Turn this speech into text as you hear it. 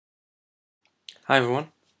Hi everyone.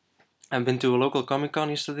 I've been to a local Comic Con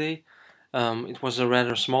yesterday. It was a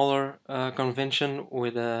rather smaller convention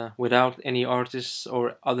without any artists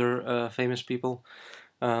or other famous people.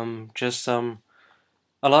 Just a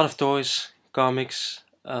lot of toys, comics,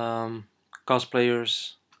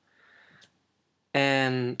 cosplayers,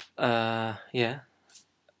 and yeah,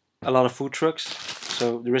 a lot of food trucks.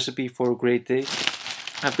 So the recipe for a great day.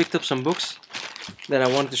 I picked up some books that I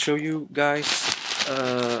wanted to show you guys.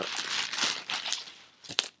 Uh,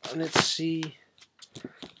 let's see.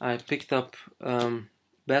 I picked up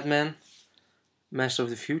Batman, Master of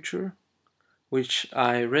the Future, which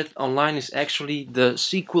I read online is actually the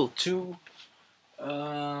sequel to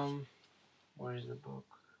um, where is the book?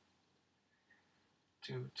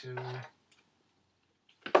 To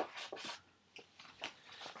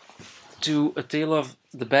to A Tale of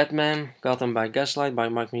the Batman, Gotham by Gaslight by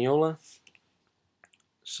Mike Mignola.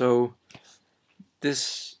 So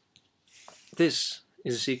this this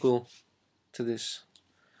is a sequel to this.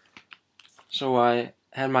 So I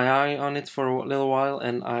had my eye on it for a little while,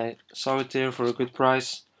 and I saw it there for a good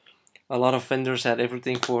price. A lot of vendors had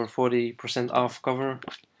everything for 40% off cover,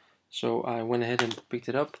 so I went ahead and picked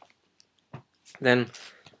it up. Then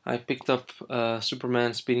I picked up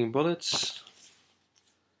Superman Speeding Bullets,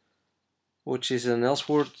 which is an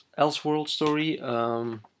Elseworld story.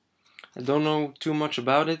 I don't know too much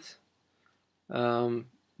about it, um,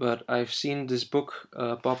 but I've seen this book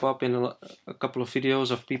pop up in a couple of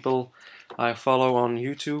videos of people I follow on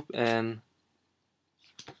YouTube, and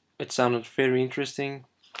it sounded very interesting.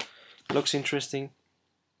 Looks interesting.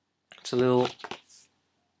 It's a little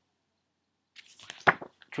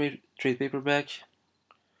trade paperback,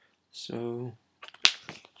 so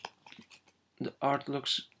the art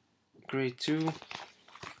looks great too.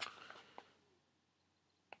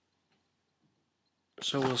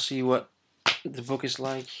 So we'll see what the book is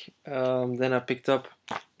like. Then I picked up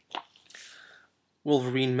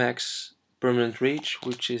Wolverine Max Permanent Rage,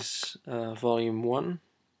 which is volume 1.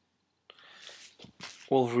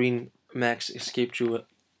 Wolverine Max Escape to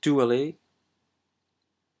LA,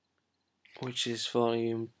 which is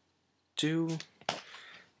volume 2.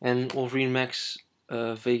 And Wolverine Max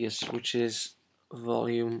Vegas, which is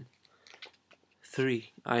volume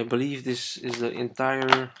 3. I believe this is the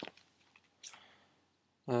entire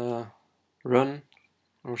uh, run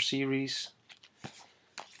or series.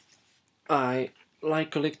 I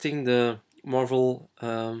like collecting the Marvel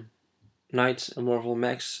Knights and Marvel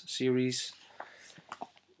Max series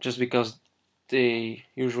just because they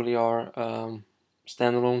usually are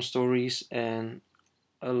standalone stories and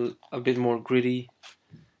a bit more gritty,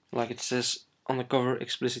 like it says on the cover,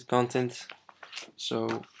 explicit content.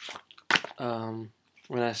 So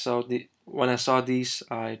when I saw these,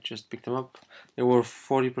 I just picked them up. They were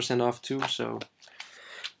 40% off too, so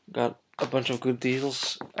got a bunch of good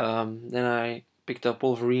deals. Then I picked up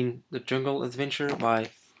Wolverine: The Jungle Adventure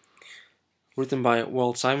written by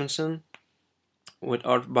Walt Simonson, with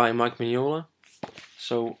art by Mike Mignola.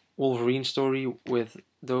 So Wolverine story with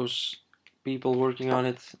those people working on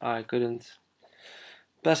it. I couldn't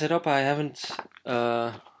pass it up. I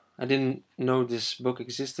didn't know this book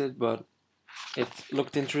existed, but it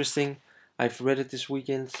looked interesting. I've read it this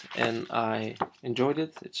weekend and I enjoyed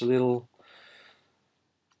it. It's a little,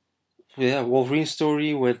 yeah, Wolverine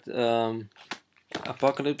story with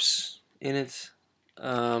Apocalypse in it,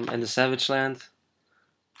 and the Savage Land.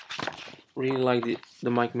 Really like the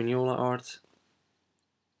Mike Mignola art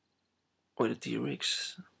with the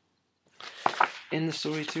T-Rex in the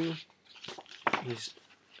story too. He's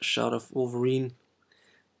a shot of Wolverine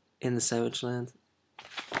in the Savage Land.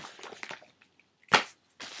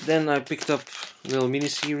 Then I picked up a little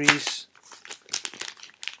miniseries,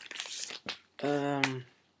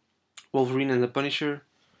 Wolverine and the Punisher,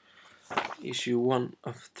 issue 1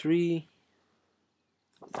 of 3,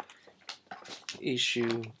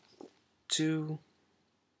 issue 2,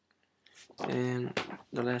 and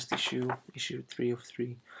the last issue 3 of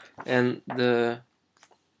 3. And the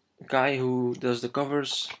guy who does the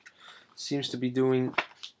covers seems to be doing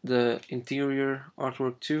the interior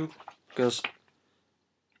artwork too, because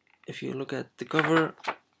if you look at the cover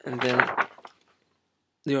and then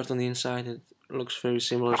the art on the inside, it looks very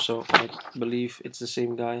similar, so I believe it's the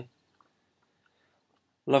same guy.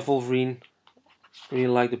 Love Wolverine, really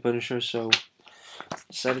like the Punisher, so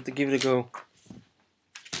decided to give it a go.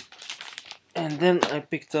 And then I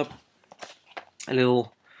picked up a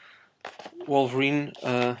little Wolverine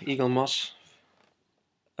Eagle Moss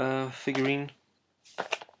figurine.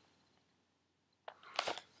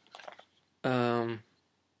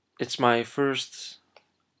 It's my first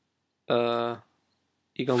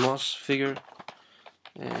Eagle Moss figure,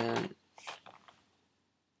 and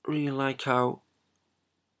really like how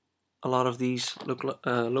a lot of these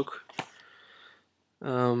look.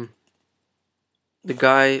 The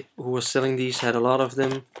guy who was selling these had a lot of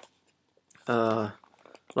them, a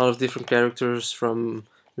lot of different characters, from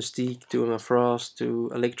Mystique to Emma Frost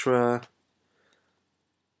to Elektra.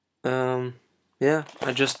 Yeah,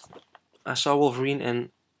 I saw Wolverine and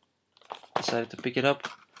decided to pick it up.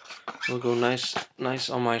 It'll go nice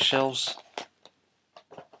on my shelves.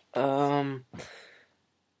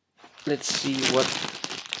 Let's see what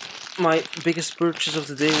my biggest purchase of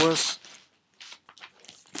the day was.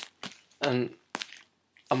 And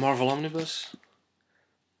a Marvel omnibus,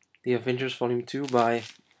 The Avengers Volume 2 by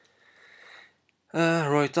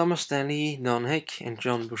Roy Thomas, Stan Lee, Don Heck, and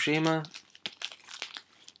John Buscema,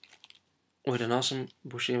 with an awesome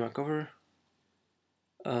Buscema cover.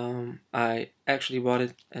 I actually bought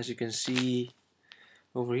it, as you can see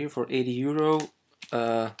over here, for €80,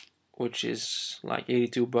 which is like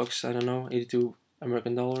 82 bucks. I don't know, 82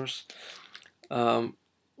 American dollars,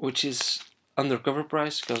 which is under cover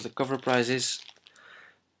price, because the cover price is,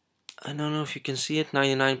 I don't know if you can see it,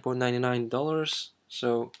 $99.99.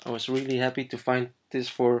 So I was really happy to find this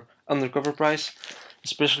for undercover price,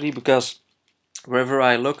 especially because wherever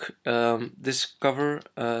I look, this cover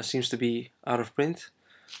seems to be out of print.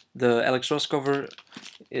 The Alex Ross cover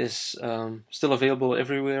is still available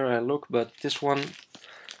everywhere I look, but this one,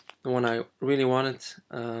 the one I really wanted,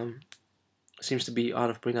 seems to be out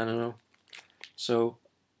of print. I don't know. So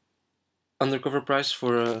undercover price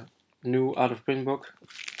for a new out of print book,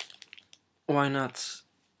 why not?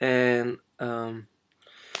 And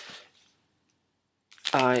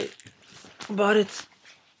I bought it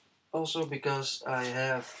also because I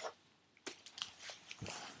have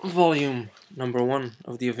volume number 1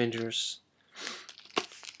 of the Avengers,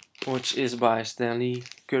 which is by Stan Lee,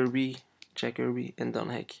 Kirby, Jack Kirby, and Don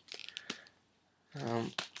Heck,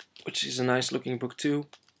 which is a nice looking book too.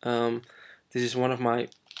 This is one of my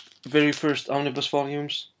very first omnibus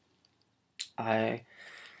volumes. I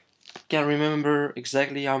can't remember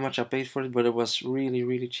exactly how much I paid for it, but it was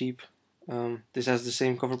really cheap. This has the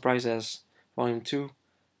same cover price as volume 2,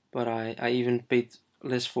 but I even paid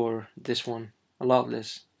less for this one, a lot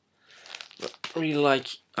less. But I really like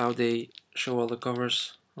how they show all the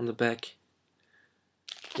covers on the back.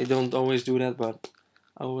 They don't always do that, but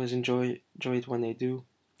I always enjoy it when they do.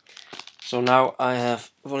 So now I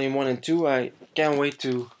have volume 1 and 2. I can't wait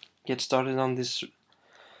to get started on this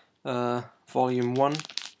volume 1.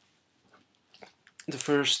 The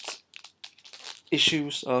first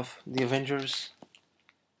issues of the Avengers.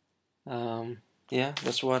 Yeah,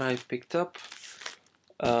 that's what I picked up.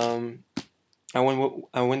 I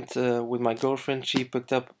went with my girlfriend. She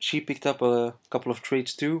picked up a couple of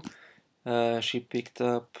trades too. She picked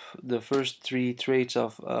up the first 3 trades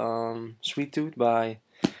of Sweet Tooth by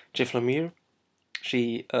Jeff Lemire.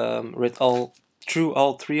 She read through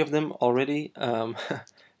all 3 of them already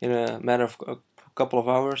in a matter of a couple of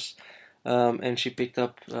hours, and she picked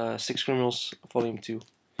up Six Criminals Volume 2.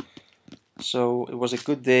 So it was a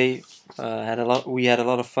good day. We had a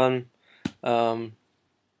lot of fun.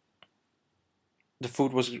 The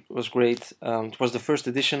food was great. It was the first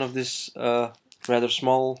edition of this rather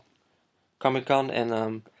small Comic-Con,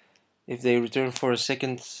 and if they return for a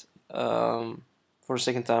second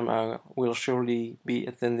time, I will surely be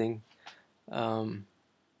attending.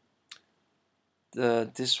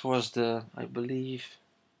 This was the, I believe,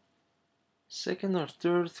 second or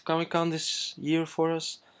third Comic-Con this year for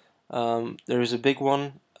us. There is a big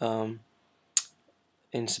one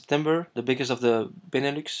in September, the biggest of the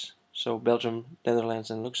Benelux, so Belgium, Netherlands,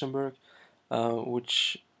 and Luxembourg,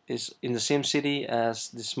 which is in the same city as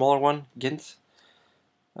the smaller one, Ghent.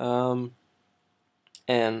 And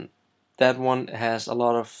that one has a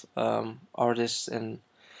lot of artists and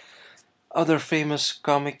other famous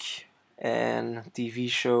comic and TV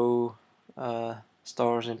show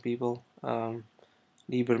stars and people.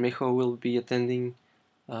 Lieber Micho will be attending.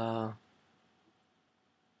 Who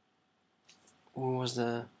was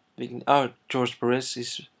the big? Oh, George Perez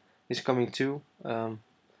is coming too.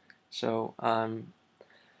 So I'm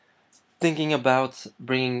thinking about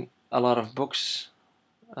bringing a lot of books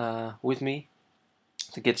with me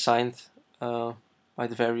to get signed by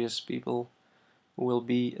the various people who will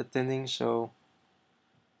be attending. So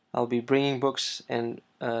I'll be bringing books and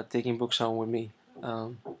taking books home with me.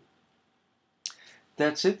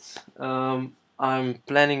 That's it. I'm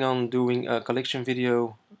planning on doing a collection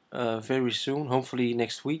video very soon, hopefully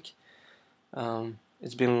next week.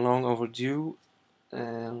 It's been long overdue,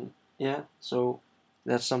 and yeah, so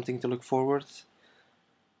that's something to look forward.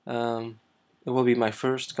 It will be my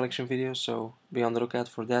first collection video, so be on the lookout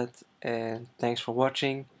for that, and thanks for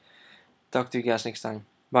watching. Talk to you guys next time.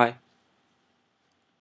 Bye.